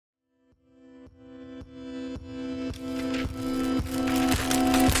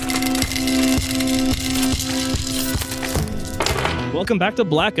Welcome back to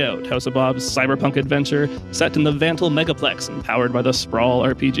Blackout, House of Bob's cyberpunk adventure set in the Vantal Megaplex and powered by the Sprawl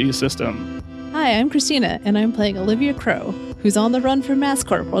RPG system. Hi, I'm Cristina, and I'm playing Olivia Crow, who's on the run from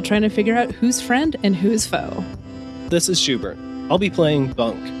MassCorp while trying to figure out who's friend and who's foe. This is Shubert. I'll be playing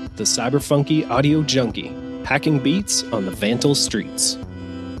Bunk, the cyberfunky audio junkie, hacking beats on the Vantal streets.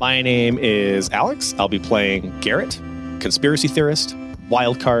 My name is Alex. I'll be playing Garrett, conspiracy theorist,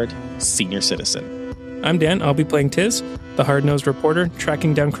 wildcard, senior citizen. I'm Dan. I'll be playing Tiz, the hard-nosed reporter,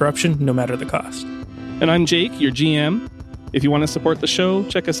 tracking down corruption no matter the cost. And I'm Jake, your GM. If you want to support the show,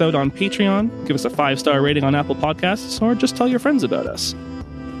 check us out on Patreon, give us a 5-star rating on Apple Podcasts, or just tell your friends about us.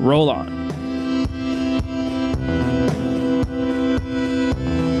 Roll on.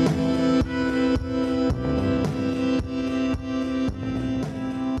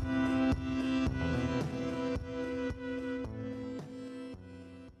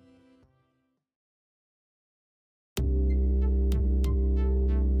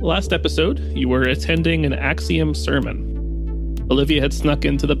 Last episode, you were attending an Axiom sermon. Olivia had snuck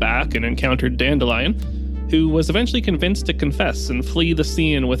into the back and encountered Dandelion, who was eventually convinced to confess and flee the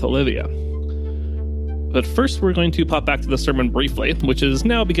scene with Olivia. But first, we're going to pop back to the sermon briefly, which is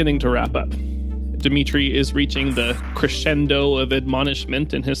now beginning to wrap up. Dimitri is reaching the crescendo of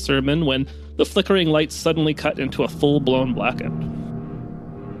admonishment in his sermon when the flickering lights suddenly cut into a full-blown blackout.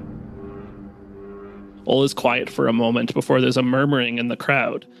 All is quiet for a moment before there's a murmuring in the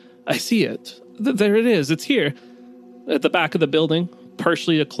crowd. I see it. There it is. It's here. At the back of the building,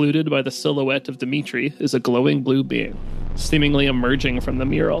 partially occluded by the silhouette of Dimitri, is a glowing blue being, seemingly emerging from the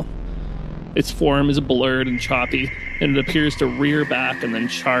mural. Its form is blurred and choppy, and it appears to rear back and then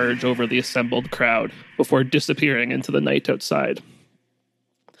charge over the assembled crowd before disappearing into the night outside.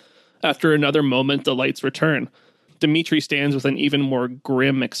 After another moment, the lights return. Dimitri stands with an even more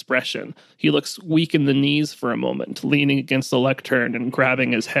grim expression. He looks weak in the knees for a moment, leaning against the lectern and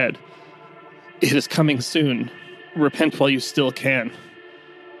grabbing his head. It is coming soon. Repent while you still can.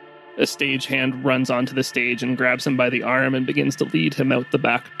 A stagehand runs onto the stage and grabs him by the arm and begins to lead him out the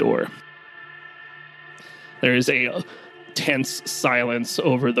back door. There is a tense silence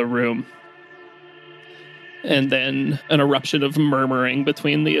over the room. And then an eruption of murmuring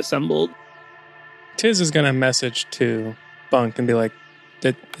between the assembled. Tiz is going to message to Bunk and be like,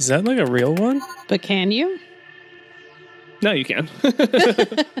 is that like a real one? But can you? No, you can.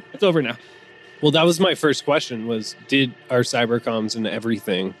 It's over now. Well, that was my first question was, did our cybercoms and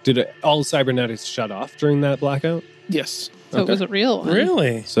everything, all cybernetics shut off during that blackout? Yes. So It was a real one.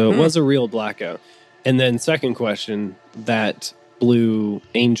 Really? So it was a real blackout. And then second question, that blue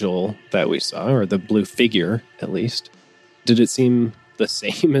angel that we saw, or the blue figure at least, did it seem the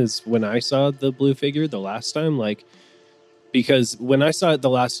same as when I saw the blue figure the last time? Like, because when I saw it the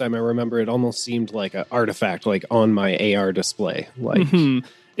last time, I remember it almost seemed like an artifact, like on my AR display. Like,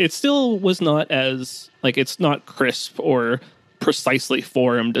 It still was not as, like, it's not crisp or precisely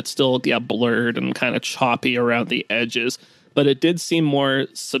formed. It's still, blurred and kind of choppy around the edges, but it did seem more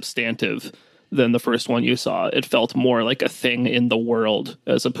substantive than the first one you saw. It felt more like a thing in the world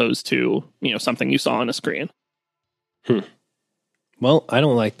as opposed to, something you saw on a screen. Well, I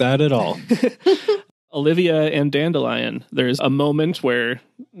don't like that at all. Olivia and Dandelion, there's a moment where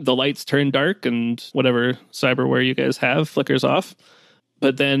the lights turn dark and whatever cyberware you guys have flickers off.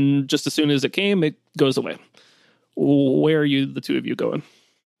 But then just as soon as it came, it goes away. Where are the two of you going?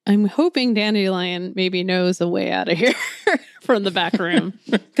 I'm hoping Dandelion maybe knows a way out of here from the back room.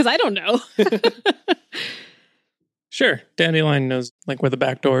 Because I don't know. Sure. Dandelion knows like where the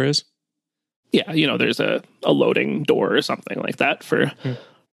back door is. Yeah, there's a loading door or something like that for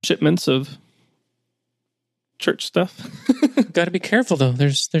shipments of church stuff. Got to be careful, though.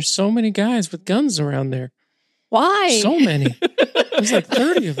 There's so many guys with guns around there. Why? So many. There's like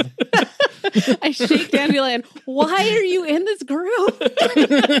 30 of them. I shake Dandelion. Why are you in this group?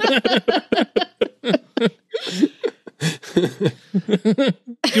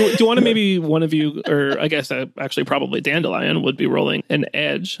 Do you want to maybe one of you, or I guess actually probably Dandelion, would be rolling an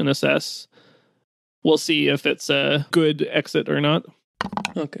edge and assess. We'll see if it's a good exit or not.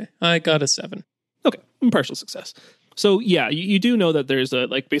 Okay. I got a 7. Okay. Partial success. So yeah, you do know that there's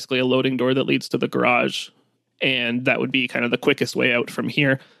basically a loading door that leads to the garage, and that would be kind of the quickest way out from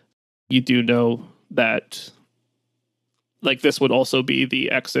here. You do know that this would also be the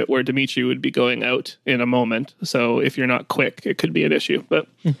exit where Dimitri would be going out in a moment. So if you're not quick, it could be an issue, but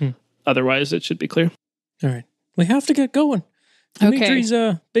otherwise it should be clear. All right. We have to get going. Dimitri's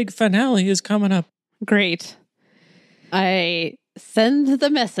big finale is coming up. Great. I send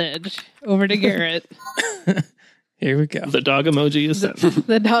the message over to Garrett. Here we go. The dog emoji is sent.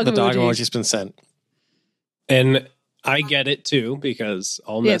 The dog emoji's been sent. And I get it too, because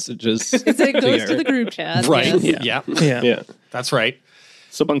all Yeah. messages It goes to the group chat. Right. yes. Yeah. Yeah. That's right.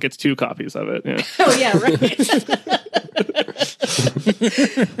 So Bunk gets 2 copies of it. Yeah. Oh, yeah, right.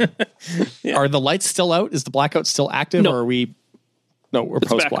 Are the lights still out? Is the blackout still active? No. Or are we... No, we're It's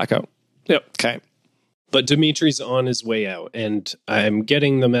post back. blackout. Yep. Okay. But Dimitri's on his way out, and I'm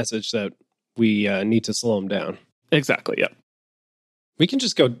getting the message that we need to slow him down. Exactly. Yeah. We can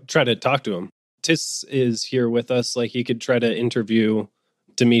just go try to talk to him. Tis is here with us. Like, he could try to interview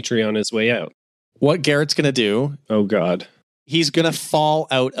Dimitri on his way out. What Garrett's going to do, Oh, God. he's going to fall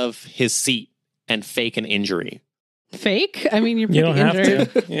out of his seat and fake an injury. Fake? I mean, you're You pretty don't have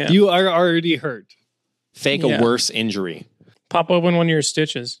injured. to. Yeah. You are already hurt. Fake Yeah. a worse injury. Pop open one of your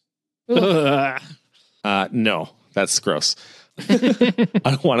stitches. No, that's gross. I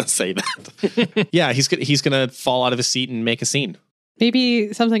don't want to say that. Yeah, he's gonna fall out of his seat and make a scene.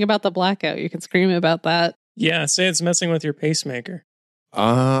 Maybe something about the blackout. You can scream about that. Yeah, say it's messing with your pacemaker.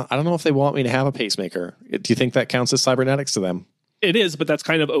 I don't know if they want me to have a pacemaker. Do you think that counts as cybernetics to them? It is, but that's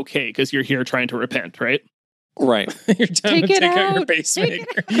kind of okay because you're here trying to repent, right? Right. You're trying Take to it take out your out.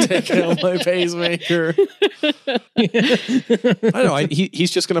 pacemaker. Take out my pacemaker. I know. He's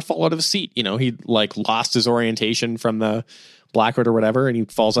just gonna fall out of his seat. You know, he like lost his orientation from the blackout or whatever, and he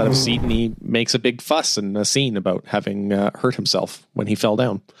falls out of his seat and he makes a big fuss and a scene about having hurt himself when he fell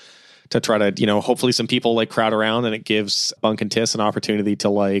down. To try to, you know, hopefully some people like crowd around, and it gives Bunk and Tiss an opportunity to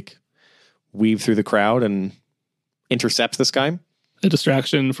like weave through the crowd and intercept this guy. A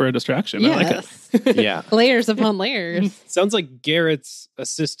distraction for a distraction. I like it. Yes. Yeah. Layers upon layers. Sounds like Garrett's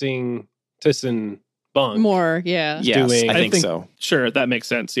assisting Tis and Bunk. More, yeah. Yes, Doing- I I think think- so. Sure, that makes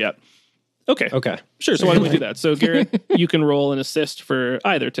sense. Yeah. Okay. Okay. Sure. So why don't we do that? So Garrett, you can roll an assist for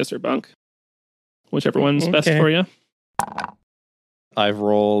either Tiss or Bunk, whichever one's best Okay. for you. I've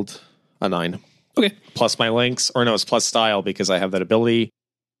rolled a 9. Okay. Plus my links, or no, it's plus style because I have that ability.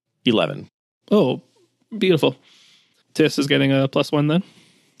 11. Oh, beautiful. Tiss is getting a +1 then.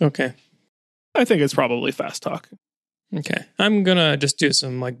 Okay. I think it's probably fast talk. Okay. I'm going to just do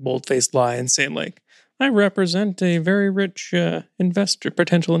some like bold-faced lie and say like, I represent a very rich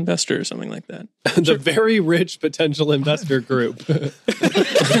potential investor or something like that. The very rich potential investor group. I'm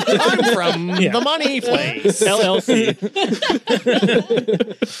from the money place. LLC.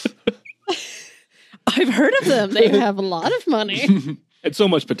 I've heard of them. They have a lot of money. It's so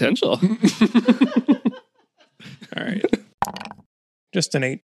much potential. All right. Just an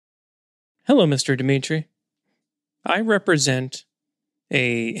 8. Hello, Mr. Dimitri. I represent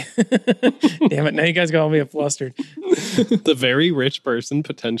a... Damn it, now you guys got me flustered. The very rich person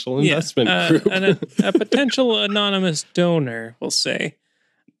potential investment group. A potential anonymous donor, we'll say.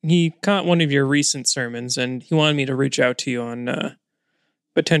 He caught one of your recent sermons, and he wanted me to reach out to you on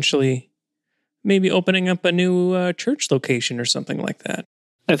potentially maybe opening up a new church location or something like that.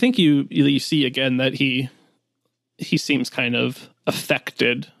 I think you see again that he seems kind of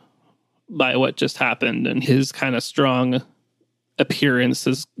affected by what just happened, and his kind of strong appearance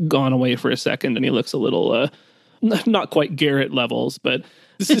has gone away for a second, and he looks a little not quite Garrett levels, but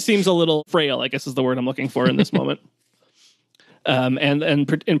this seems a little frail, I guess is the word I'm looking for in this moment. And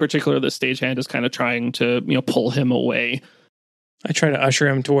in particular, the stagehand is kind of trying to pull him away. I try to usher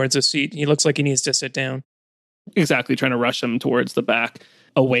him towards a seat. He looks like he needs to sit down. Exactly, trying to rush him towards the back,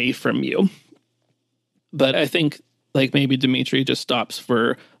 away from you. But I think like maybe Dimitri just stops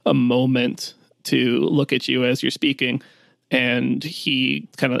for a moment to look at you as you're speaking, and he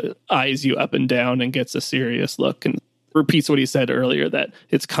kind of eyes you up and down and gets a serious look and repeats what he said earlier, that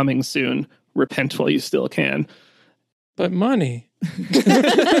it's coming soon. Repent while you still can. But money.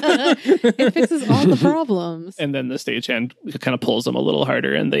 It fixes all the problems. And then the stagehand kind of pulls them a little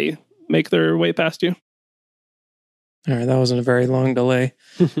harder, and they make their way past you. All right, that wasn't a very long delay.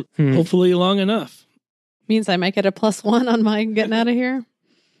 Hopefully long enough. Means I might get a +1 on my getting out of here.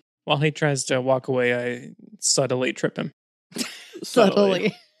 While he tries to walk away, I subtly trip him.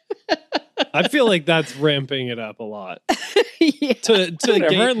 Subtly. I feel like that's ramping it up a lot. Yeah.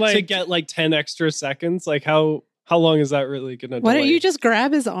 To get like 10 extra seconds. Like how long is that really going to Why don't you just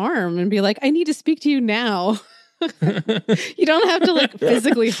grab his arm and be like, I need to speak to you now? You don't have to like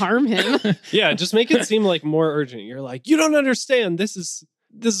physically harm him. Yeah, just make it seem like more urgent. You're like, you don't understand. This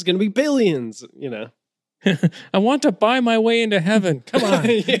is going to be billions, I want to buy my way into heaven. Come on.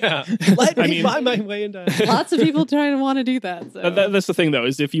 Yeah. Let me buy my way into Lots of people trying to want to do that. So. That's the thing, though,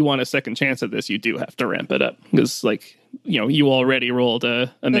 is if you want a second chance at this, you do have to ramp it up. Because, you already rolled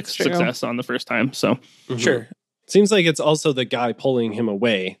a mixed true. success on the first time. So, Sure. Seems like it's also the guy pulling him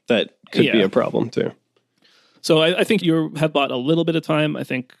away that could be Yeah. a problem, too. I think you have bought a little bit of time. I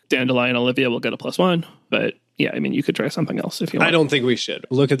think Dandelion and Olivia will get a +1. But, Yeah, I mean, you could try something else if you want. I don't think we should.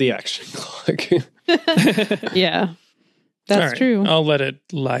 Look at the action clock. Yeah, that's All right, true. I'll let it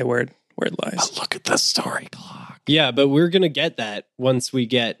lie where it lies. Look at the story clock. Yeah, but we're going to get that once we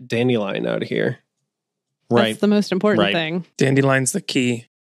get Dandelion out of here. That's the most important thing. Dandelion's the key.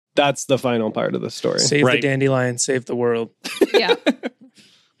 That's the final part of the story. Save the dandelion, save the world. Yeah.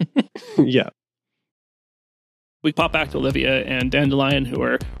 Yeah. We pop back to Olivia and Dandelion, who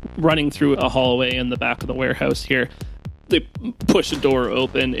are running through a hallway in the back of the warehouse here. They push a door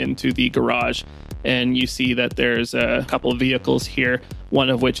open into the garage, and you see that there's a couple of vehicles here, one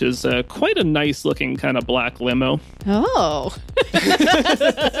of which is quite a nice-looking kind of black limo. Oh.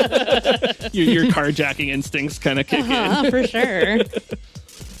 Your carjacking instincts kind of kick in. For sure.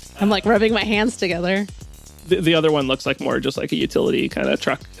 I'm like rubbing my hands together. The other one looks like more just like a utility kind of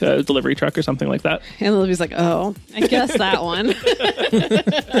truck, delivery truck or something like that. And Olivia's like, oh, I guess that one.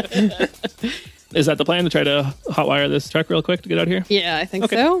 Is that the plan, to try to hotwire this truck real quick to get out here? Yeah, I think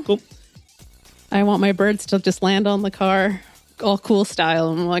Okay, so. cool. I want my birds to just land on the car, all cool style.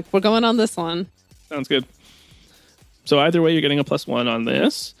 I'm like, we're going on this one. Sounds good. So either way, you're getting a +1 on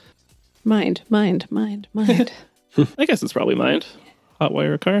this. Mind. I guess it's probably mind.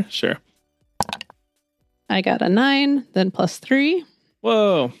 Hotwire a car? Sure. I got a 9, then +3.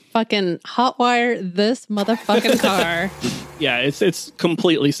 Whoa. Fucking hotwire this motherfucking car. Yeah, it's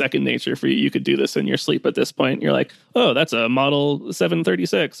completely second nature for you. You could do this in your sleep at this point. You're like, oh, that's a model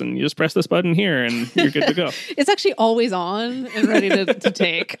 736, and you just press this button here, and you're good to go. It's actually always on and ready to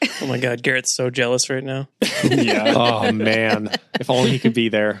take. Oh my God, Garrett's so jealous right now. Yeah. Oh, man. If only he could be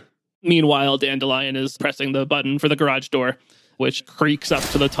there. Meanwhile, Dandelion is pressing the button for the garage door, which creaks up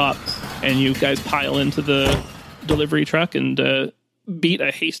to the top, and you guys pile into the delivery truck and beat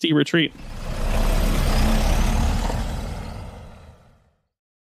a hasty retreat.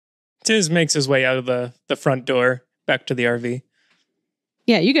 Tiz makes his way out of the front door back to the RV.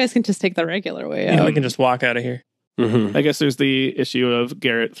 Yeah, you guys can just take the regular way Yeah, out. we can just walk out of here. Mm-hmm. I guess there's the issue of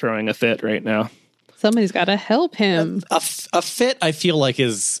Garrett throwing a fit right now. Somebody's got to help him. A fit, I feel like,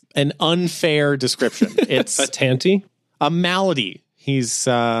 is an unfair description. It's A tanty? a malady. He's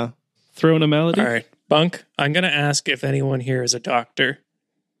Throwing a melody? All right, Bunk, I'm going to ask if anyone here is a doctor.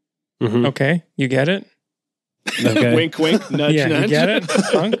 Mm-hmm. Okay, you get it? Okay. Wink, wink, nudge, Yeah, nudge. you get it,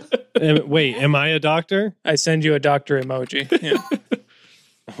 Bunk? Wait, am I a doctor? I send you a doctor emoji. Yeah.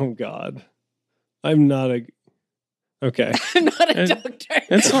 Oh, God. I'm not a... Okay. I'm not a doctor.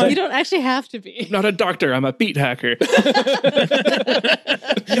 That's fine. You don't actually have to be. Not a doctor, I'm a beat hacker. God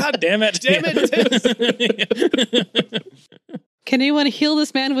damn it. Damn it, Can anyone heal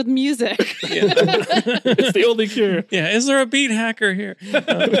this man with music? It's the only cure. Yeah, is there a beat hacker here?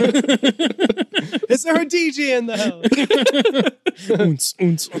 Is there a DJ in the house?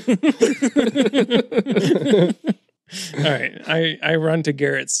 All right, I run to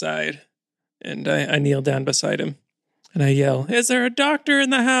Garrett's side, and I kneel down beside him, and I yell, is there a doctor in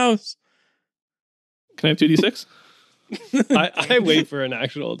the house? Can I have 2d6? I wait for an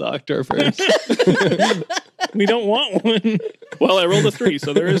actual doctor first. We don't want one. Well, I rolled a 3,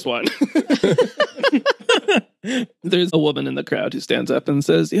 so there is one. There's a woman in the crowd who stands up and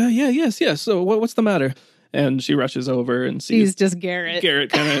says, yes. So what's the matter? And she rushes over and sees He's just Garrett. Garrett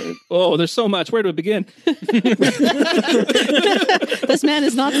kind of, oh, there's so much. Where do we begin? This man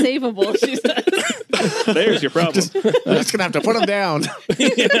is not savable, she says. There's your problem. I'm just gonna have to put him down.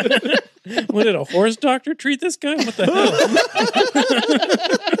 What, did a horse doctor treat this guy? What the hell?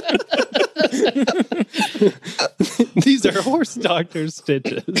 These are horse doctor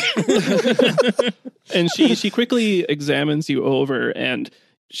stitches. And she quickly examines you over, and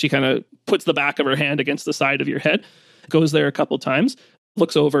she kind of puts the back of her hand against the side of your head, goes there a couple times,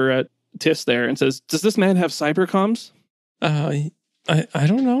 looks over at Tis there and says, does this man have cybercoms? I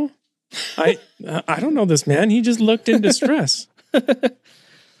don't know. I don't know this man. He just looked in distress.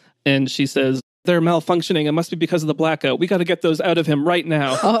 And she says, they're malfunctioning. It must be because of the blackout. We got to get those out of him right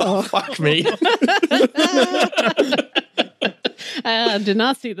now. Uh-oh. Fuck me. I did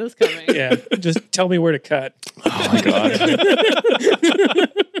not see this coming. Yeah, just tell me where to cut. Oh my God.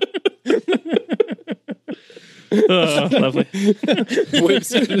 Oh, lovely.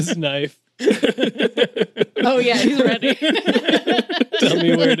 Whips out his knife. Oh, yeah, he's ready. Tell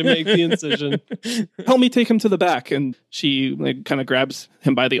me where to make the incision. Help me take him to the back. And she kind of grabs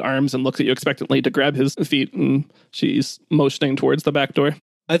him by the arms and looks at you expectantly to grab his feet. And she's motioning towards the back door.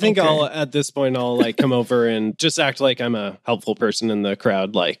 I think Okay. at this point, I'll come over and just act like I'm a helpful person in the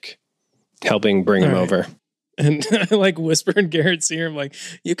crowd, helping bring him All right. over. And I like whisper in Garrett's ear, I'm like,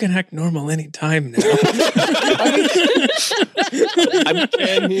 you can act normal anytime now.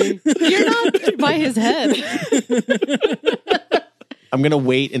 You're not by his head. I'm going to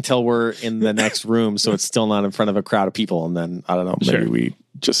wait until we're in the next room so it's still not in front of a crowd of people. And then, I don't know, maybe we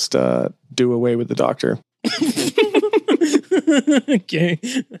just do away with the doctor. Okay.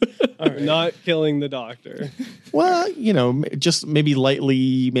 All right. Not killing the doctor. Well, just maybe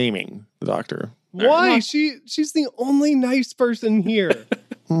lightly maiming the doctor. Why? She's the only nice person here.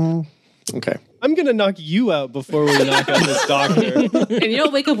 Okay. I'm going to knock you out before we knock out this doctor. And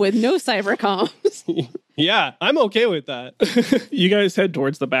you'll wake up with no cyber comms. Yeah, I'm okay with that. You guys head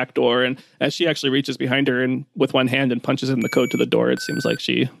towards the back door, and as she actually reaches behind her and with one hand and punches in the code to the door, it seems like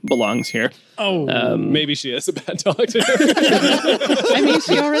she belongs here. Oh, maybe she is a bad doctor. I mean,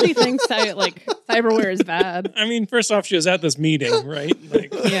 she already thinks that cyberware is bad. I mean, first off, she was at this meeting, right?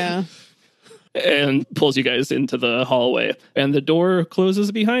 Like, Yeah. And pulls you guys into the hallway, and the door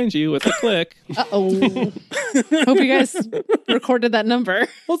closes behind you with a click. Uh-oh. Hope you guys recorded that number.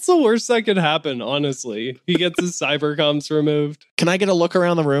 What's the worst that could happen, honestly? He gets his cyber comms removed. Can I get a look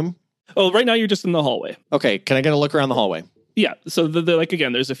around the room? Oh, right now you're just in the hallway. Okay. Can I get a look around the hallway? Yeah, so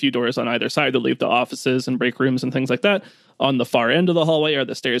again, there's a few doors on either side that lead to offices and break rooms and things like that. On the far end of the hallway are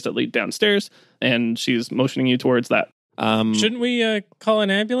the stairs that lead downstairs, and she's motioning you towards that. shouldn't we call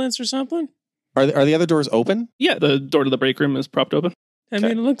an ambulance or something? Are the other doors open? Yeah, the door to the break room is propped open. I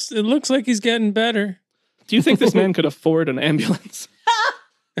mean, it looks like he's getting better. Do you think this man could afford an ambulance?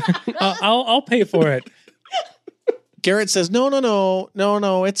 I'll pay for it. Garrett says, no,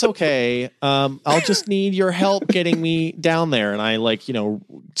 it's okay. I'll just need your help getting me down there. And I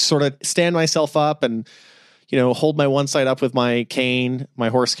sort of stand myself up and, hold my one side up with my cane, my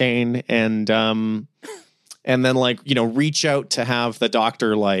horse cane. And then reach out to have the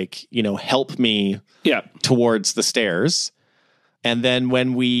doctor help me towards the stairs. And then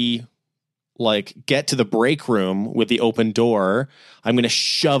when we get to the break room with the open door, I'm going to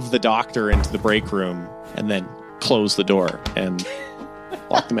shove the doctor into the break room and then close the door and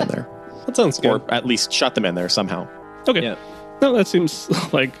lock them in there. That sounds good. Or at least shut them in there somehow. Okay. Yeah. No, that seems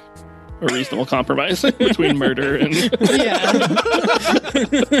like a reasonable compromise between murder and...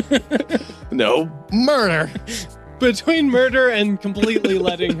 No murder. Between murder and completely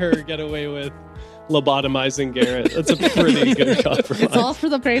letting her get away with lobotomizing Garrett. That's a pretty good compromise. It's all for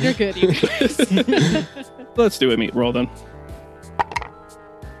the greater good, you guys. Let's do a meat roll then.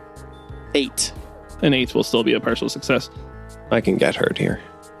 8. An 8 will still be a partial success. I can get hurt here.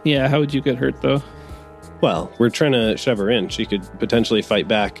 Yeah, how would you get hurt though? Well, we're trying to shove her in. She could potentially fight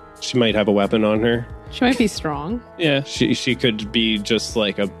back. She might have a weapon on her. She might be strong. Yeah. She could be just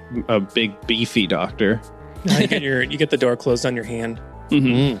like a big beefy doctor. You get the door closed on your hand.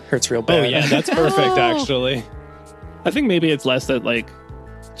 Mm-hmm. Hurts real bad. Oh yeah, that's perfect actually. I think maybe it's less that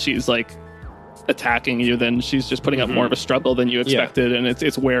she's attacking you than she's just putting up more of a struggle than you expected, and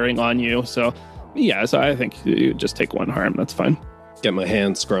it's wearing on you. So yeah, so I think you just take one harm. That's fine. Get my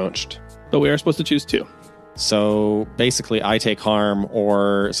hand scrunched. But we are supposed to choose 2. So basically I take harm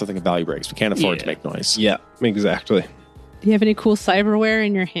or something of value breaks. We can't afford to make noise. Yeah, exactly. Do you have any cool cyberware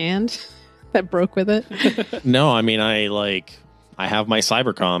in your hand that broke with it? No, I mean, I have my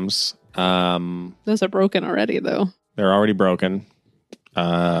cybercoms. Those are broken already, though. They're already broken.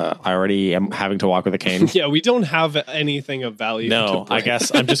 I already am having to walk with a cane. Yeah, we don't have anything of value. No, I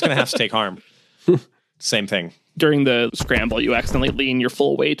guess I'm just going to have to take harm. Same thing. During the scramble, you accidentally lean your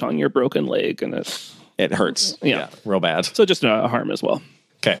full weight on your broken leg, and it hurts. Yeah, real bad. So just a harm as well.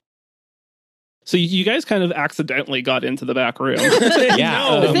 Okay. So you guys kind of accidentally got into the back room.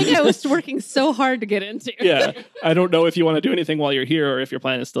 Yeah. The thing I was working so hard to get into. Yeah. I don't know if you want to do anything while you're here or if your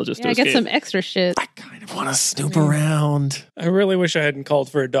plan is still just to escape. Get some extra shit. I kind of want to snoop around. I really wish I hadn't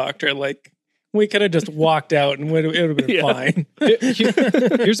called for a doctor. We could have just walked out and it would have been fine.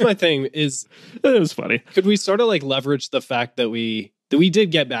 Here's my thing is, it was funny. Could we sort of leverage the fact that we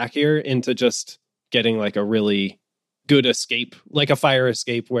did get back here into just getting a really good escape, like a fire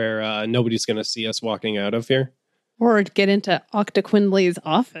escape where nobody's going to see us walking out of here? Or get into Octa Quindley's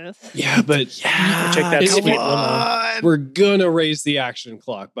office. Yeah, but check that sweet limo. We're going to raise the action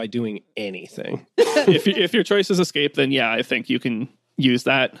clock by doing anything. If your choice is escape, then yeah, I think you can use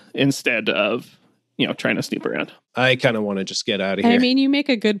that instead of, trying to sneak around. I kind of want to just get out of here. I mean, you make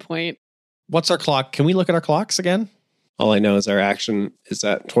a good point. What's our clock? Can we look at our clocks again? All I know is our action is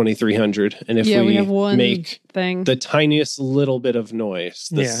at 2300, and if we have one make thing, the tiniest little bit of noise,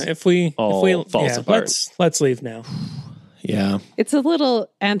 if we falls apart. Let's leave now. Yeah, it's a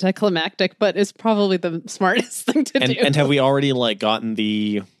little anticlimactic, but it's probably the smartest thing to do. And have we already gotten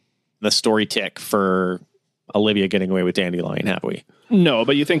the story tick for Olivia getting away with Dandelion, have we? No,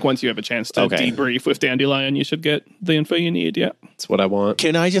 but you think once you have a chance to Okay. debrief with Dandelion, you should get the info you need, yeah. That's what I want.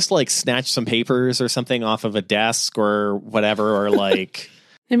 Can I just like snatch some papers or something off of a desk or whatever, or like,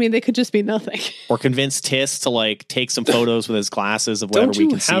 I mean, they could just be nothing. or convince Tis to like take some photos with his glasses of Don't whatever we you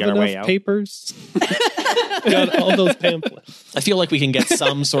can see have on our way enough out? papers? Got all those pamphlets. I feel like we can get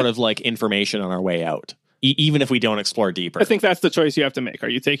some sort of like information on our way out, even if we don't explore deeper. I think that's the choice you have to make. Are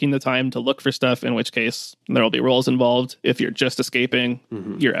you taking the time to look for stuff, in which case there will be rolls involved? If you're just escaping,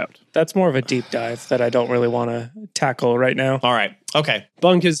 you're out. That's more of a deep dive that I don't really want to tackle right now. All right. Okay.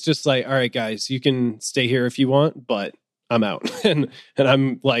 Bunk is just like, all right, guys, you can stay here if you want, but I'm out. and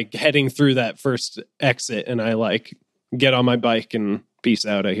I'm like heading through that first exit, and I like get on my bike and peace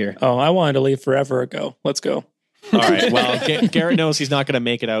out of here. Oh, I wanted to leave forever ago. Let's go. All right. Well, Garrett knows he's not going to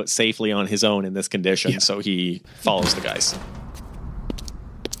make it out safely on his own in this condition, so he follows the guys.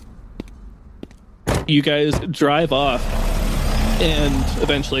 You guys drive off and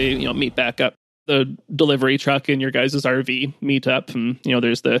eventually, meet back up. The delivery truck and your guys' RV meet up, and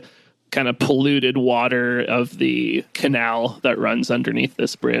there's the kind of polluted water of the canal that runs underneath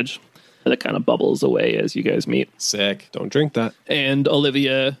this bridge that kind of bubbles away as you guys meet. Sick. Don't drink that. And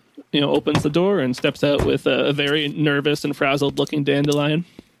Olivia, opens the door and steps out with a very nervous and frazzled looking Dandelion.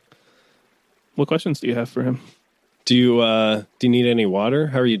 What questions do you have for him? Do you need any water?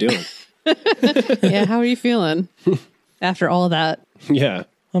 How are you doing? Yeah, how are you feeling after all that? Yeah.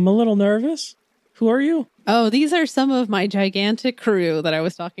 I'm a little nervous. Who are you? Oh, these are some of my gigantic crew that I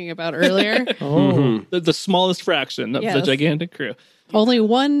was talking about earlier. Oh, The smallest fraction of the Yes. gigantic crew. Only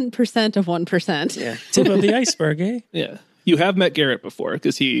 1% of 1%. yeah. Tip of the iceberg, eh? Yeah. You have met Garrett before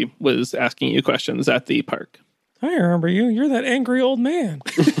because he was asking you questions at the park. I remember you. You're that angry old man.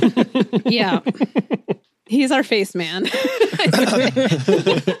 Yeah. He's our face man.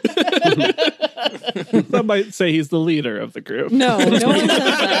 Some might say he's the leader of the group. No one says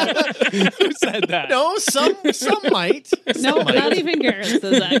that. Who said that? No, some might. No, not even Garrett says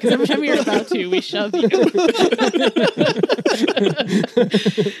that, because every time you're about to, we shove you.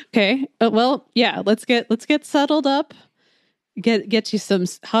 Okay. Well, yeah, let's get settled up. Get you some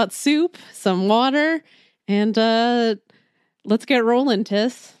hot soup, some water, and let's get rolling,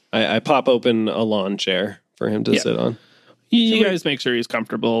 Tis. I pop open a lawn chair for him to sit on. You guys make sure he's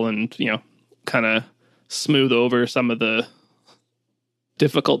comfortable and, kind of smooth over some of the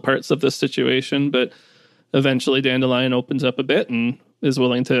difficult parts of this situation. But eventually Dandelion opens up a bit and is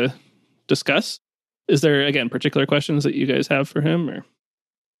willing to discuss. Is there, again, particular questions that you guys have for him? Or?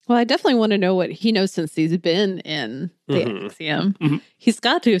 Well, I definitely want to know what he knows since he's been in the Axiom. Mm-hmm. He's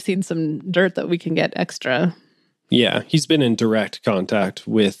got to have seen some dirt that we can get extra. Yeah, he's been in direct contact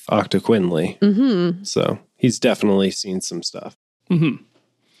with Octa Quinley. Mm-hmm. So he's definitely seen some stuff. Mm-hmm.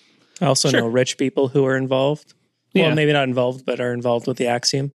 I also Sure. know rich people who are involved. Yeah. Well, maybe not involved, but are involved with the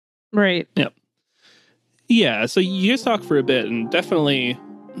Axiom. Right. Yeah, so you guys talk for a bit, and definitely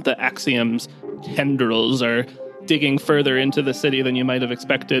the Axiom's tendrils are digging further into the city than you might have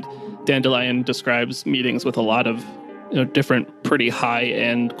expected. Dandelion describes meetings with a lot of different pretty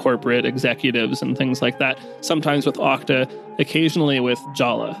high-end corporate executives and things like that. Sometimes with Octa, occasionally with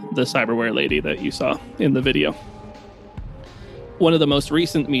Jala, the cyberware lady that you saw in the video. One of the most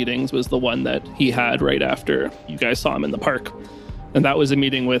recent meetings was the one that he had right after you guys saw him in the park. And that was a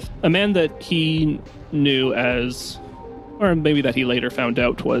meeting with a man that he knew as, or maybe that he later found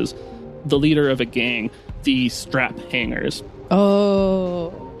out was the leader of a gang, the Strap Hangers.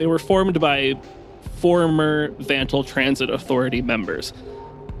 Oh. They were formed by former Vantal Transit Authority members.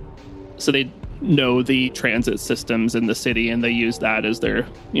 So they know the transit systems in the city, and they use that as their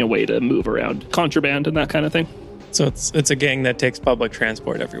way to move around contraband and that kind of thing. So it's a gang that takes public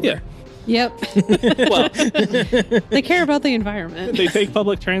transport everywhere. Yep. Well, They care about the environment. they take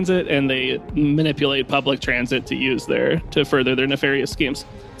public transit and they manipulate public transit to use to further their nefarious schemes.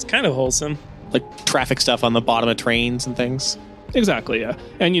 It's kind of wholesome. Like traffic stuff on the bottom of trains and things. Exactly, yeah.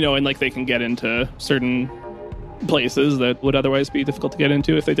 And and like they can get into certain places that would otherwise be difficult to get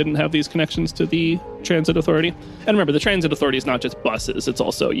into if they didn't have these connections to the transit authority. And remember, the transit authority is not just buses, it's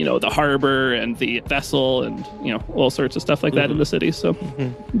also, the harbor and the vessel and, all sorts of stuff like that in the city. So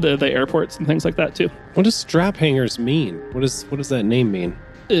the airports and things like that too. What does strap hangers mean? What does that name mean?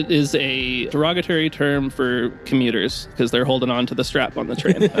 It is a derogatory term for commuters because they're holding on to the strap on the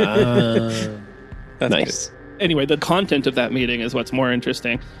train. That's Nice. good. Anyway, the content of that meeting is what's more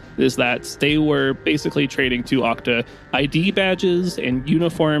interesting, is that they were basically trading to Octa ID badges and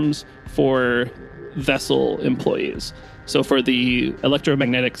uniforms for vessel employees. So for the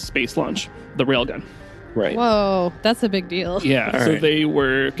electromagnetic space launch, the railgun. Right. Whoa, that's a big deal. Yeah, All so right. they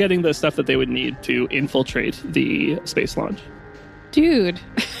were getting the stuff that they would need to infiltrate the space launch. Dude,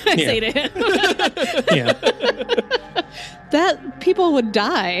 I Yeah. say to him, Yeah. that people would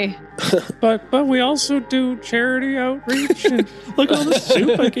die. But we also do charity outreach. And, Look all the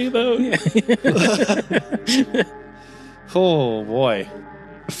soup I gave out. Oh boy.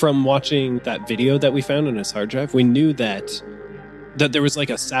 From watching that video that we found on his hard drive, we knew that there was like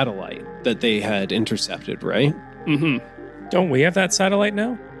a satellite that they had intercepted, right? Mm-hmm. don't we have that satellite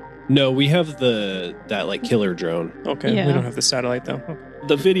now? No, we have that like killer drone. Okay, Yeah. we don't have the satellite though. Okay.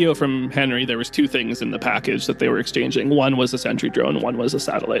 The video from Henry, there was two things in the package that they were exchanging. One was a sentry drone, one was a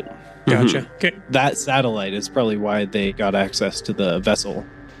satellite. Gotcha. Okay. That satellite is probably why they got access to the vessel,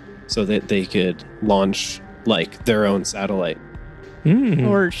 so that they could launch like their own satellite. Mm.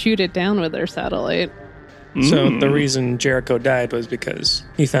 Or shoot it down with their satellite. So the Mm. reason Jericho died was because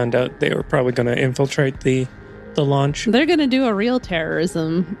he found out they were probably going to infiltrate the launch. They're going to do a real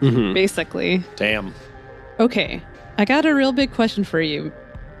terrorism, Mm-hmm. basically. Damn. Okay, I got a real big question for you,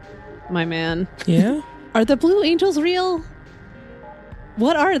 my man. Yeah, Are the Blue Angels real?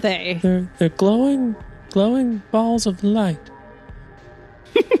 What are they? they're glowing balls of light,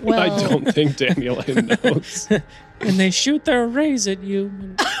 Well, I don't think Dandelion knows. and they shoot their rays at you.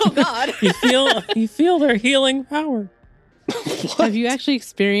 And Oh, God. you feel their healing power. Have you actually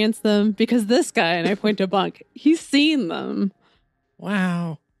experienced them? Because this guy, and I point to Bunk, he's seen them.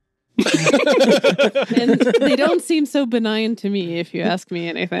 Wow. And they don't seem so benign to me, if you ask me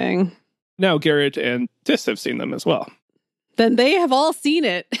anything. Now Garrett and Tis have seen them as well. Then they have all seen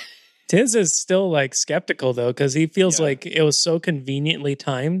it. Tiz is still like skeptical though, because he feels Yeah. like it was so conveniently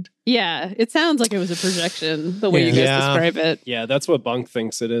timed. Yeah, it sounds like it was a projection, the way you guys Yeah. describe it. Yeah, that's what Bunk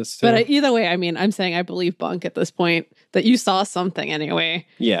thinks it is too. But either way, I mean, I'm saying I believe Bunk at this point, that you saw something anyway.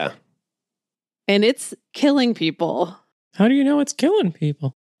 yeah. And it's killing people. How do you know it's killing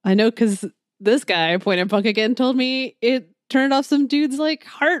people? I know because this guy, pointed Bunk again, told me it turned off some dude's like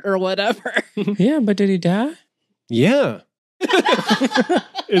heart or whatever. Yeah, but did he die? Yeah.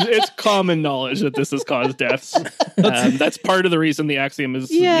 It's common knowledge that this has caused deaths. That's part of the reason the Axiom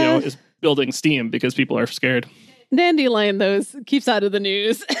is, Yeah. is building steam, because people are scared. Dandelion, though, keeps out of the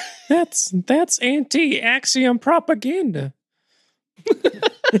news. That's anti-axiom propaganda.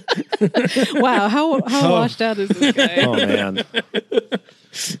 Wow, how washed out is this guy? Oh man.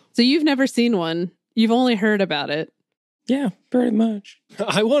 So you've never seen one. You've only heard about it. Yeah, pretty much.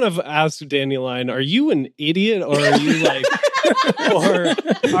 I want to ask Dandelion, are you an idiot, or are you like, or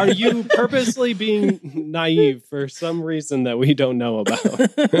are you purposely being naive for some reason that we don't know about?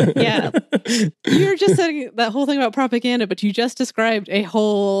 Yeah. You're just saying that whole thing about propaganda, but you just described a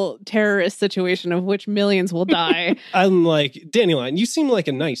whole terrorist situation of which millions will die. I'm like, Dandelion, you seem like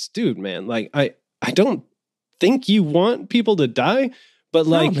a nice dude, man. Like, I don't think you want people to die, but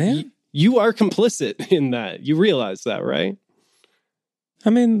like, man. you are complicit in that. You realize that, right? I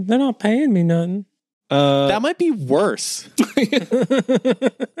mean, they're not paying me nothing. That might be worse.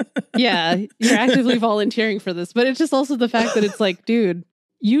 Yeah, you're actively volunteering for this, but it's just also the fact that it's like, dude,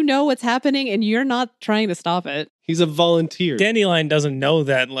 you know what's happening and you're not trying to stop it. he's a volunteer. Dandelion doesn't know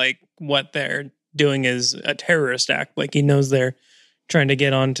that like what they're doing is a terrorist act. Like he knows they're trying to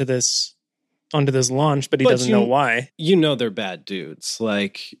get onto this launch, but he But doesn't know why. You know they're bad dudes.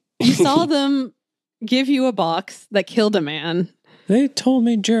 Like, You saw them give you a box that killed a man. They told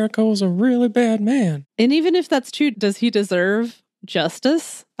me Jericho was a really bad man. And even if that's true, does he deserve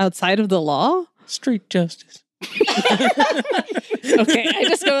justice outside of the law? Street justice. Okay, I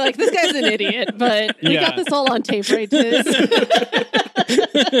just go like, this guy's an idiot, but we Yeah. got this all on tape, right, Tiz?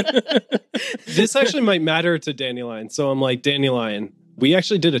 this actually might matter to Dandelion. So I'm like, Dandelion, we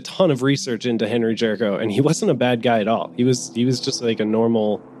actually did a ton of research into Henry Jericho, and he wasn't a bad guy at all. He was just like a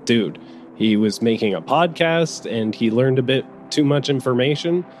normal dude. He was making a podcast, and he learned a bit too much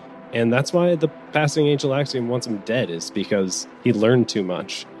information, and that's why the passing angel axiom wants him dead, is because he learned too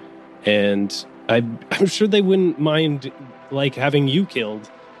much. And I'm sure they wouldn't mind like having you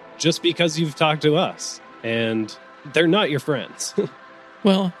killed just because you've talked to us, and they're not your friends.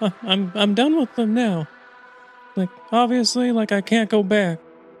 Well, I'm done with them now. Like obviously, like I can't go back.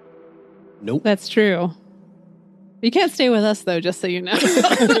 Nope. That's true. You can't stay with us, though, just so you know. You don't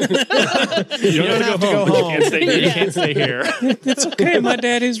have to go home. You can't stay here. Yeah. You can't stay here. It's okay. My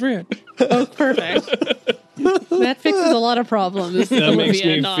daddy's rich. Oh, perfect. That fixes a lot of problems. That makes Olivia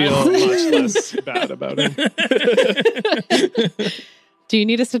me and I. feel much less bad about it. Do you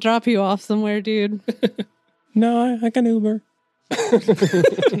need us to drop you off somewhere, dude? No, I can Uber.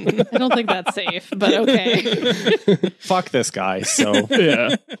 I don't think that's safe, but okay. Fuck this guy. So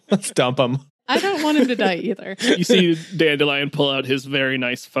Yeah. let's dump him. I don't want him to die either. You see Dandelion pull out his very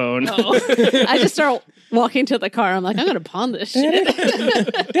nice phone. Oh. I just start walking to the car. I'm like, I'm going to pawn this shit.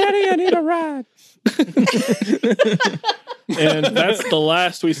 Daddy, I need a ride. And that's the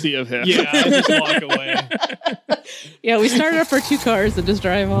last we see of him. Yeah, I just walk away. Yeah, we started up our 2 cars and just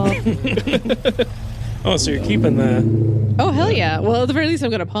drive off. Oh, so you're keeping the... Oh, hell yeah. Well, at the very least, I'm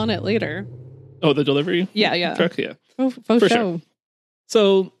going to pawn it later. Oh, the delivery Yeah. truck? Yeah. Oh, For sure. sure.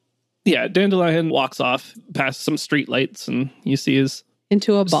 So, yeah, Dandelion walks off past some street lights, and you see his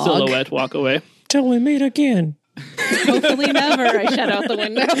Into a bog. silhouette walk away. Till we meet again. Hopefully never. I shout out the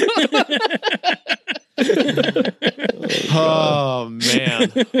window. Oh,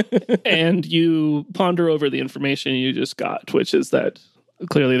 man. And you ponder over the information you just got, which is that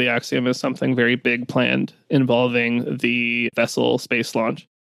clearly the Axiom is something very big planned involving the vessel space launch.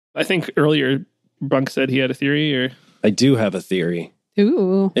 I think earlier Bunk said he had a theory, or... I do have a theory.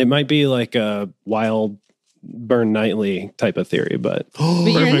 Ooh. It might be like a wild Burn Nightly type of theory, but But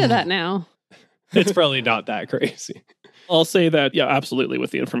you're into that now. it's probably not that crazy. I'll say that, yeah, absolutely,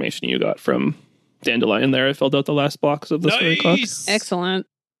 with the information you got from Dandelion there, I filled out the last box of the story clock. Excellent.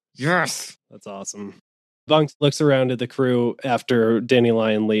 Yes. That's awesome. Bunk looks around at the crew after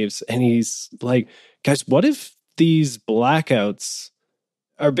Dandelion leaves, and he's like, guys, what if these blackouts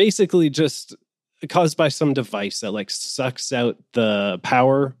are basically just caused by some device that like sucks out the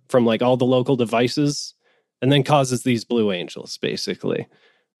power from like all the local devices and then causes these blue angels, basically?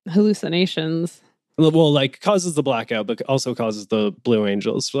 Hallucinations. Well, like causes the blackout, but also causes the blue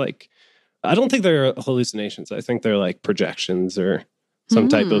angels. Like, I don't think they're hallucinations. I think they're like projections or some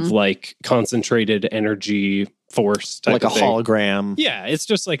type of like concentrated energy force type Like a of thing. hologram. Yeah, it's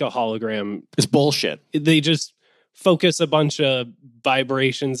just like a hologram. It's bullshit. They just focus a bunch of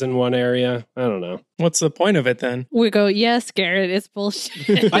vibrations in one area. I don't know. What's the point of it then? We go, yes, Garrett, it's bullshit.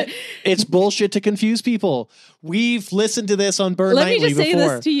 It's bullshit to confuse people. We've listened to this on Burn Let me Nightly just say before.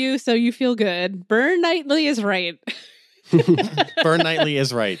 this to you so you feel good. Burn Nightly is right. Burn Nightly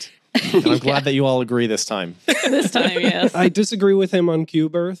is right. And I'm glad that you all agree this time. This time, yes. I disagree with him on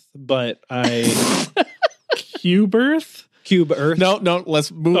Cube Earth, but Cube Earth? Cube Earth. No,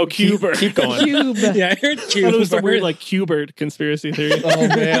 let's move. Oh, Cube Earth. Keep going. Cube. Yeah, I heard I thought it was some Cube. weird, like, Cubert conspiracy theory. Oh,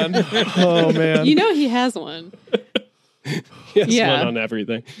 man. Oh, man. You know he has one. He has Yeah. one on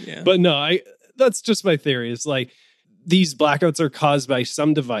everything. Yeah. But no, that's just my theory. It's like these blackouts are caused by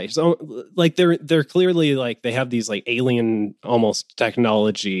some device. Like they're clearly like they have these like alien almost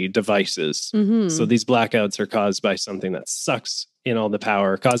technology devices. Mhm. So these blackouts are caused by something that sucks in all the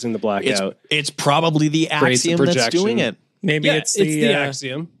power, causing the blackout. It's probably the Creates a axiom that's projection. doing it. Maybe Yeah, it's the,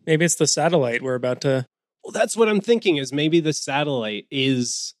 axiom. maybe it's the satellite we're about to. Well, that's what I'm thinking is maybe the satellite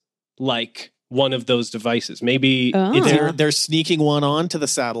is like one of those devices. Maybe Oh. it's They're sneaking one onto the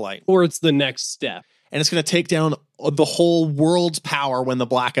satellite. or it's the next step. And it's going to take down the whole world's power when the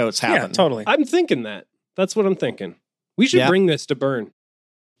blackouts happen. Yeah, totally. I'm thinking that. That's what I'm thinking. We should Yeah. bring this to Burn.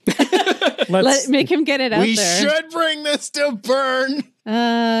 Make him get it out We there. should bring this to Burn.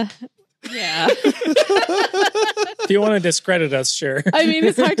 Yeah. If you want to discredit us, sure. I mean,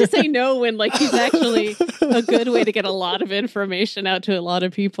 it's hard to say no when like he's actually a good way to get a lot of information out to a lot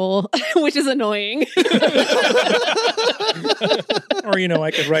of people, which is annoying. Or,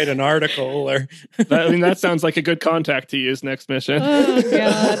 I could write an article or. That sounds like a good contact to use next mission. Oh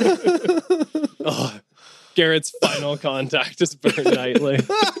God. Oh, Garrett's final contact is Burn Nightly.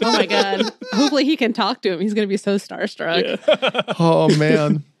 Oh my God. Hopefully he can talk to him. He's going to be so starstruck. Oh,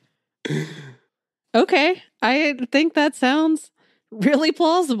 man. Okay. I think that sounds really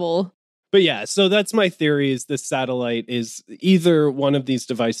plausible. But yeah, so that's my theory is this satellite is either one of these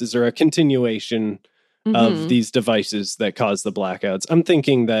devices or a continuation of these devices that cause the blackouts. I'm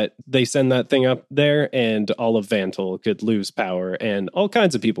thinking that they send that thing up there and all of Vantil could lose power and all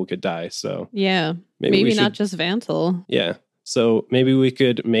kinds of people could die. So Yeah. maybe we not should- just Vantil. yeah. So maybe we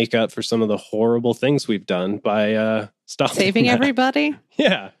could make up for some of the horrible things we've done by stopping Saving that. everybody.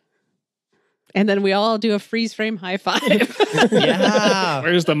 Yeah. And then we all do a freeze frame high five. Yeah.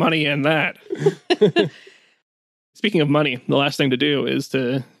 Where's the money in that? Speaking of money, the last thing to do is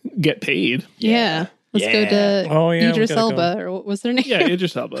to get paid. Yeah. Let's go to Oh, yeah. we Idris gotta go. Elba, or what was their name? Yeah,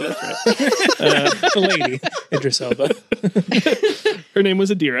 Idris Elba, that's right. The lady, Idris Elba. Her name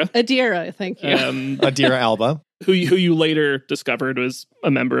was Adira. Adira, thank you. Adira Alba. Who you later discovered was a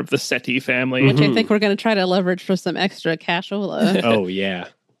member of the Seti family. Which I think we're going to try to leverage for some extra cashola. Oh, yeah.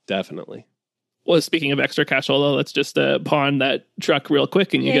 Definitely. Well, speaking of extra cashola, let's just pawn that truck real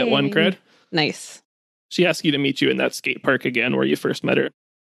quick and you get one Yay. cred. Nice. She asked you to meet you in that skate park again where you first met her.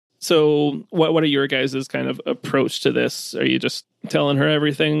 So what are your guys' kind of approach to this? Are you just telling her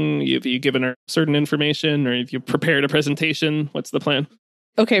everything? Have you given her certain information, or have you prepared a presentation? What's the plan?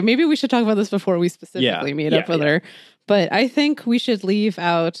 Okay, maybe we should talk about this before we specifically meet up with her. But I think we should leave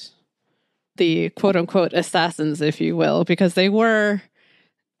out the quote-unquote assassins, if you will, because they were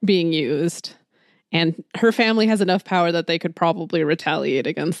being used. And her family has enough power that they could probably retaliate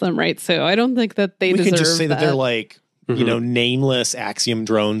against them, right? So I don't think that they deserve We can just say that they're like, Mm-hmm. nameless Axiom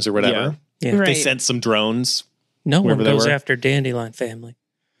drones or whatever. Yeah. Right. They sent some drones. No one Wherever they goes were. after Dandelion family.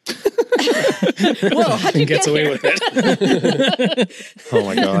 Whoa, how'd you Gets get away here? with it. Oh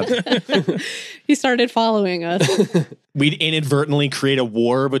my God. He started following us. We'd inadvertently create a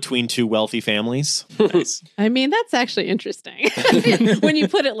war between two wealthy families. Nice. I mean, that's actually interesting when you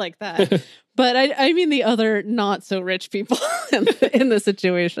put it like that. But I mean the other not so rich people in the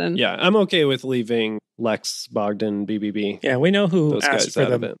situation. Yeah, I'm okay with leaving Lex, Bogdan, BBB. Yeah, we know who Those asked guys for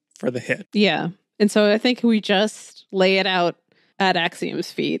out of the it. for the hit. Yeah. And so I think we just lay it out at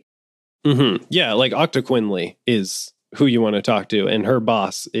Axiom's feet. Mm-hmm. Yeah, like Octa Quinley is who you want to talk to, and her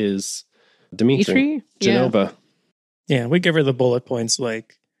boss is Dimitri Genova. Yeah, we give her the bullet points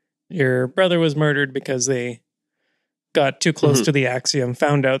like your brother was murdered because they got too close to the Axiom,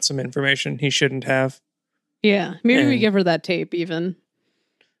 found out some information he shouldn't have. Yeah. Maybe we And- give her that tape even.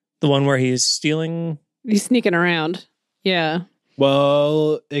 The one where he's stealing. He's sneaking around. Yeah.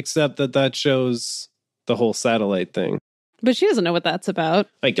 Well, except that shows the whole satellite thing. But she doesn't know what that's about.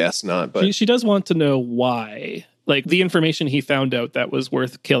 I guess not, but She does want to know why. Like the information he found out that was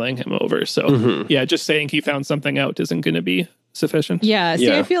worth killing him over. So Mhm. yeah, just saying he found something out isn't going to be sufficient. Yeah. See,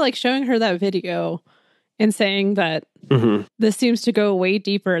 Yeah. I feel like showing her that video and saying that Mhm. this seems to go way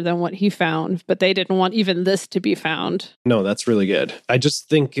deeper than what he found, but they didn't want even this to be found. no, that's really good. I just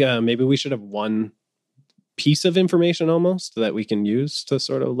think maybe we should have one piece of information almost that we can use to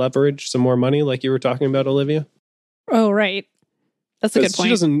sort of leverage some more money, like you were talking about, Olivia. Oh, right. That's a good 'Cause point.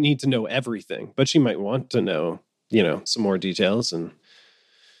 she doesn't need to know everything, but she might want to know, some more details. And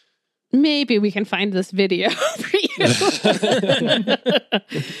Maybe we can find this video for you.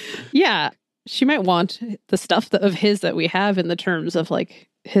 Yeah. She might want the stuff of his that we have in the terms of like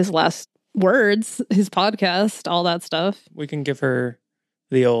his last words, his podcast, all that stuff. We can give her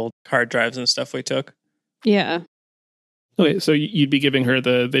the old hard drives and stuff we took. Yeah. Okay, so you'd be giving her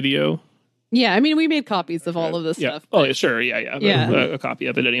the video? Yeah. I mean, we made copies of all of this Yeah. stuff. Oh, but- yeah, sure. Yeah. Yeah. A copy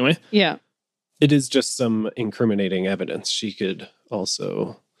of it anyway. Yeah. it is just some incriminating evidence she could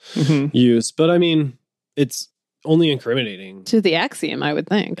also Mm-hmm. use. But I mean, it's only incriminating. To the Axiom, I would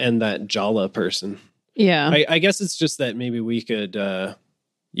think. And that Jala person. Yeah. I guess it's just that maybe we could,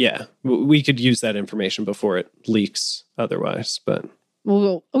 we could use that information before it leaks otherwise. But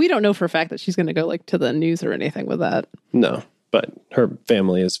Well, we don't know for a fact that she's going to go like to the news or anything with that. no, but her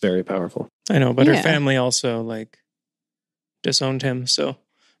family is very powerful. I know, but her Yeah. family also like disowned him, so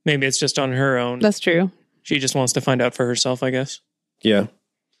maybe it's just on her own. That's true. She just wants to find out for herself, I guess. Yeah.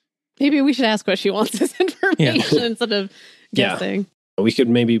 Maybe we should ask what she wants this information instead of Yeah. guessing. We could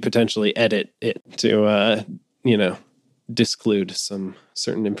maybe potentially edit it to, disclude some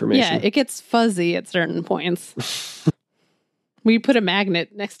certain information. Yeah, it gets fuzzy at certain points. We put a magnet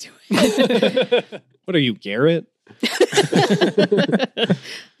next to it. What are you, Garrett?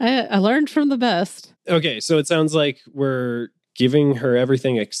 I learned from the best. Okay, so it sounds like we're giving her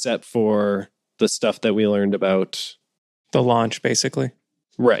everything except for the stuff that we learned about. The launch, basically.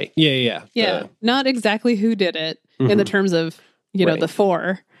 Right. Yeah. Yeah, not exactly who did it in the terms of, Right. the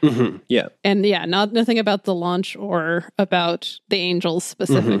four. Yeah. And yeah, nothing about the launch or about the angels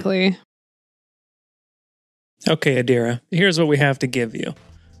specifically. Okay, Adira, here's what we have to give you.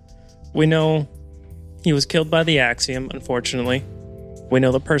 We know he was killed by the Axiom, unfortunately. We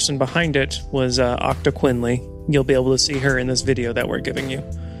know the person behind it was Octa Quinley. You'll be able to see her in this video that we're giving you.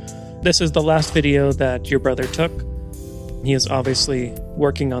 This is the last video that your brother took. He is obviously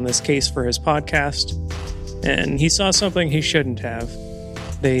working on this case for his podcast, and he saw something he shouldn't have.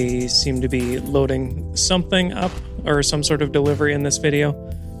 They seem to be loading something up or some sort of delivery in this video,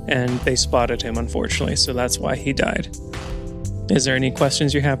 and they spotted him, unfortunately, so that's why he died. Is there any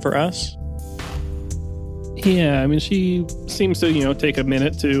questions you have for us? Yeah, I mean, she seems to, take a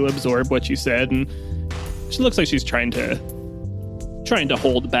minute to absorb what you said, and she looks like she's trying to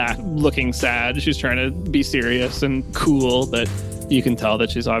hold back, looking sad. She's trying to be serious and cool, but you can tell that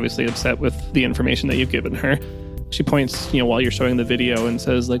she's obviously upset with the information that you've given her. She points, while you're showing the video and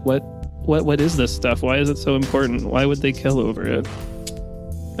says, like, what is this stuff? Why is it so important? Why would they kill over it?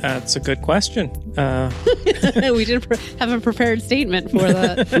 That's a good question. We didn't have a prepared statement for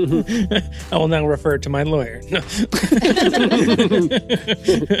that. I will now refer to my lawyer. No.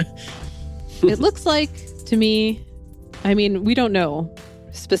 It looks like to me, I mean, we don't know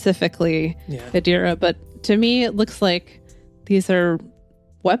specifically Adira, but to me, it looks like these are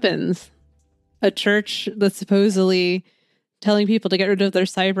weapons. A church that's supposedly telling people to get rid of their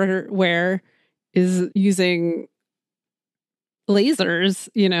cyberware is using lasers,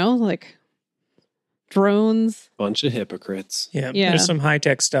 like drones. Bunch of hypocrites. Yeah. There's some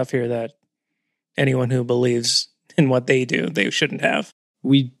high-tech stuff here that anyone who believes in what they do, they shouldn't have.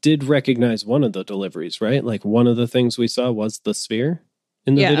 We did recognize one of the deliveries, right? Like one of the things we saw was the sphere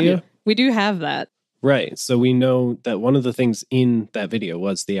in the video. We do have that. Right. So we know that one of the things in that video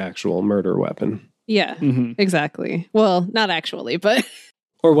was the actual murder weapon. Yeah, exactly. Well, not actually, but...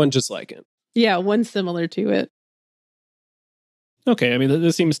 Or one just like it. Yeah, one similar to it. Okay, I mean,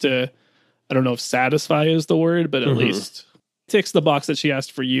 this seems to, I don't know if satisfy is the word, but at least ticks the box that she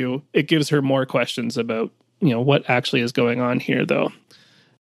asked for you. It gives her more questions about, what actually is going on here, though.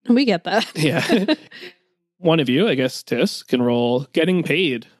 We get that. Yeah. One of you, I guess, Tiss, can roll getting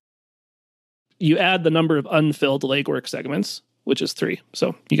paid. You add the number of unfilled legwork segments, which is 3.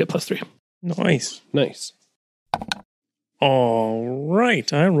 So you get +3. Nice. All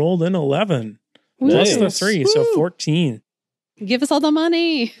right. I rolled an 11. Nice. Plus the 3, so 14. Give us all the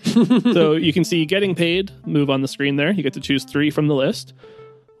money. So you can see getting paid, move on the screen there. You get to choose 3 from the list.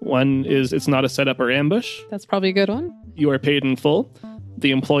 One is it's not a setup or ambush. That's probably a good one. You are paid in full.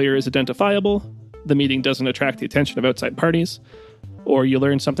 The employer is identifiable. The meeting doesn't attract the attention of outside parties. Or you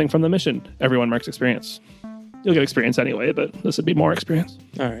learn something from the mission. Everyone marks experience. You'll get experience anyway, but this would be more experience.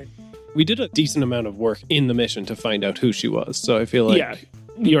 All right. We did a decent amount of work in the mission to find out who she was. So I feel like... Yeah,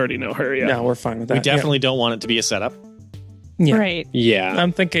 you already know her, yeah. No, we're fine with that. We definitely don't want it to be a setup. Yeah. Right. Yeah.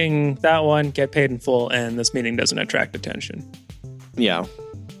 I'm thinking that one, get paid in full, and this meeting doesn't attract attention. Yeah.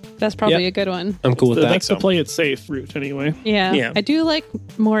 That's probably a good one. I'm cool with that. That's the play it safe route anyway. Yeah. I do like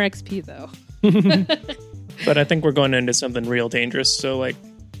more XP, though. But I think we're going into something real dangerous, so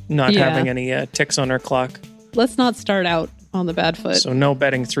not having any ticks on our clock. Let's not start out on the bad foot. So no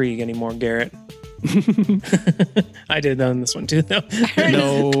betting 3 anymore, Garrett. I did that on this one too, though.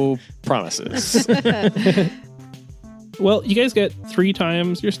 No promises. Well, you guys get 3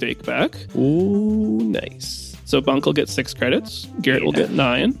 times your stake back. Ooh, nice. So Bunk will get 6 credits. Garrett will get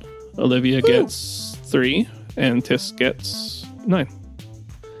 9. Olivia gets 3. And Tiss gets 9.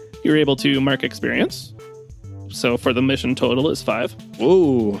 You're able to mark experience. So for the mission total is 5.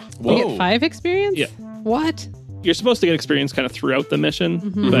 Whoa. We get 5 experience? Yeah. What? You're supposed to get experience kind of throughout the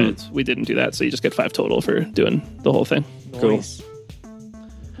mission, but we didn't do that. So you just get 5 total for doing the whole thing. Nice. Cool.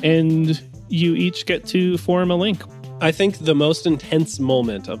 And you each get to form a link. I think the most intense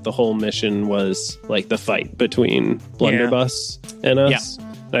moment of the whole mission was like the fight between Blunderbuss and us. Yeah.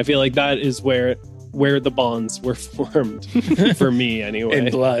 And I feel like that is where the bonds were formed for me anyway.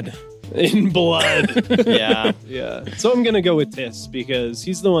 In blood. In blood. Yeah. Yeah. So I'm going to go with Tiss because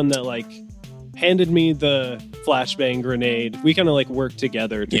he's the one that handed me the flashbang grenade. We kind of worked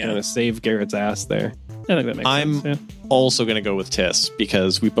together to kind of save Garrett's ass there. I think that makes sense. Yeah. Also going to go with Tiss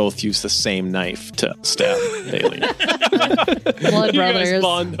because we both use the same knife to stab Bailey. Blood You brothers. guys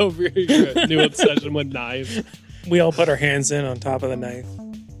bond over your new obsession with knives. We all put our hands in on top of the knife.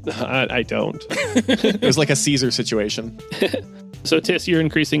 I don't. It was like a Caesar situation. So Tiss, you're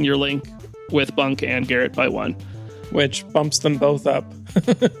increasing your link with Bunk and Garrett by 1. Which bumps them both up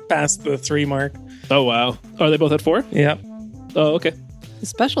past the 3 mark. Oh, wow. Are they both at 4? Yep. Oh, okay. A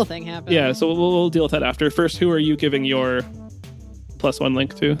special thing happened. Yeah, so we'll deal with that after. First, who are you giving your +1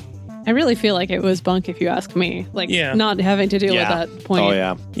 link to? I really feel like it was Bunk, if you ask me. Not having to deal with that point. Oh,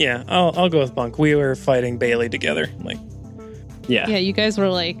 yeah. Yeah, I'll go with Bunk. We were fighting Bailey together. Yeah. Yeah, you guys were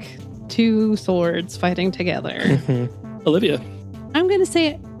like 2 swords fighting together. Olivia. I'm going to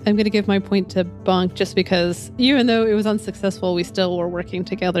say I'm going to give my point to Bunk just because even though it was unsuccessful, we still were working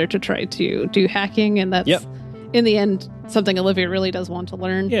together to try to do hacking. And that's, in the end, something Olivia really does want to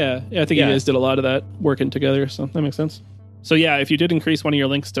learn. Yeah, I think you guys did a lot of that working together, so that makes sense. So yeah, if you did increase one of your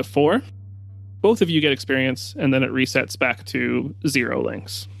links to 4, both of you get experience, and then it resets back to 0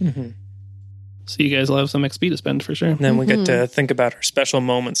 links. So you guys will have some XP to spend for sure. And then we get to think about our special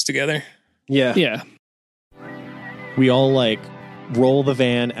moments together. Yeah. Yeah. We all roll the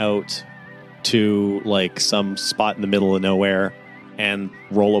van out to some spot in the middle of nowhere and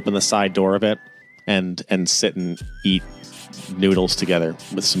roll open the side door of it and sit and eat noodles together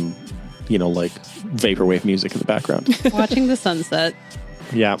with some vaporwave music in the background. Watching the sunset.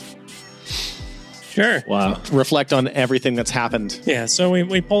 Yeah. Sure. Wow. Reflect on everything that's happened. Yeah, so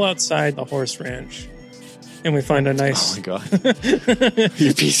we pull outside the horse ranch and we find a Oh nice... my god.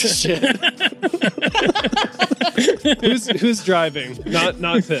 You piece of shit. Who's driving?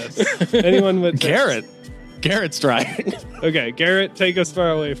 Not this. Anyone with Garrett. Garrett's driving. Okay, Garrett, take us far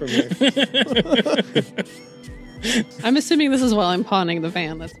away from here. I'm assuming this is while I'm pawning the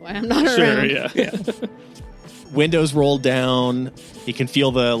van. That's why I'm not Sure, around. yeah. Windows rolled down. You can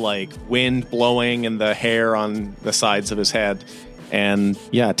feel the wind blowing and the hair on the sides of his head. And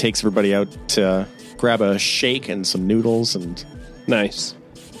yeah, it takes everybody out to grab a shake and some noodles, and Nice.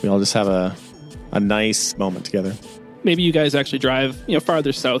 we all just have a nice moment together. Maybe you guys actually drive,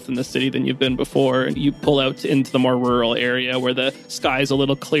 farther south in the city than you've been before, and you pull out into the more rural area where the sky's a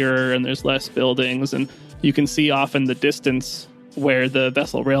little clearer and there's less buildings, and you can see off in the distance where the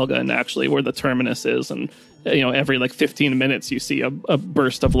vessel railgun actually, where the terminus is, and every 15 minutes you see a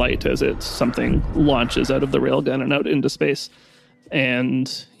burst of light as something launches out of the railgun and out into space,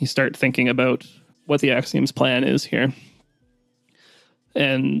 and you start thinking about what the Axiom's plan is here,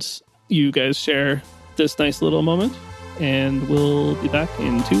 and you guys share this nice little moment. And we'll be back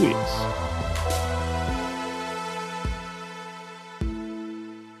in 2 weeks.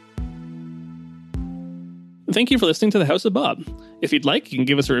 Thank you for listening to The House of Bob. If you'd like, you can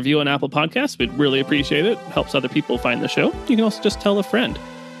give us a review on Apple Podcasts. We'd really appreciate it. It helps other people find the show. You can also just tell a friend.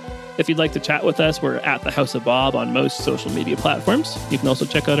 If you'd like to chat with us, we're at The House of Bob on most social media platforms. You can also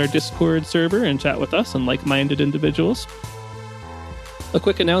check out our Discord server and chat with us and like-minded individuals. A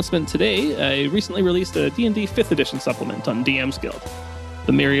quick announcement today, I recently released a D&D 5th edition supplement on DM's Guild.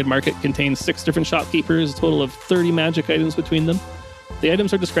 The Myriad Market contains 6 different shopkeepers, a total of 30 magic items between them. The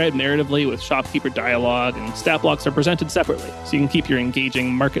items are described narratively with shopkeeper dialogue, and stat blocks are presented separately, so you can keep your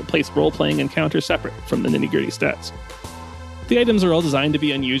engaging marketplace role-playing encounters separate from the nitty-gritty stats. The items are all designed to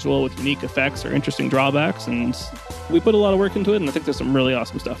be unusual with unique effects or interesting drawbacks, and we put a lot of work into it, and I think there's some really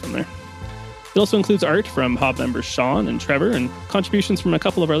awesome stuff in there. It also includes art from Hob members Sean and Trevor and contributions from a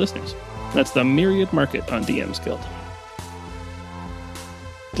couple of our listeners. That's the Myriad Market on DM's Guild.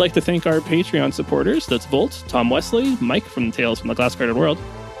 I'd like to thank our Patreon supporters. That's Volt, Tom Wesley, Mike from Tales from the Glass-Guarded World,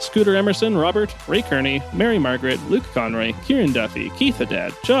 Scooter Emerson, Robert, Ray Kearney, Mary Margaret, Luke Conroy, Kieran Duffy, Keith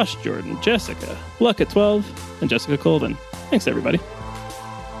Haddad, Josh Jordan, Jessica, Luck at 12, and Jessica Colvin. Thanks, everybody.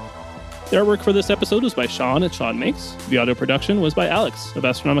 The artwork for this episode was by Sean at Sean Makes. The audio production was by Alex of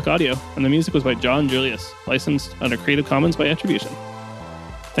Astronomic Audio, and the music was by John Julius, licensed under Creative Commons by Attribution.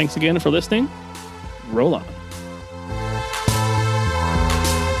 Thanks again for listening. Roll on.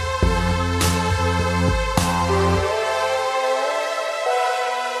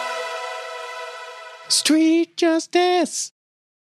 Street justice.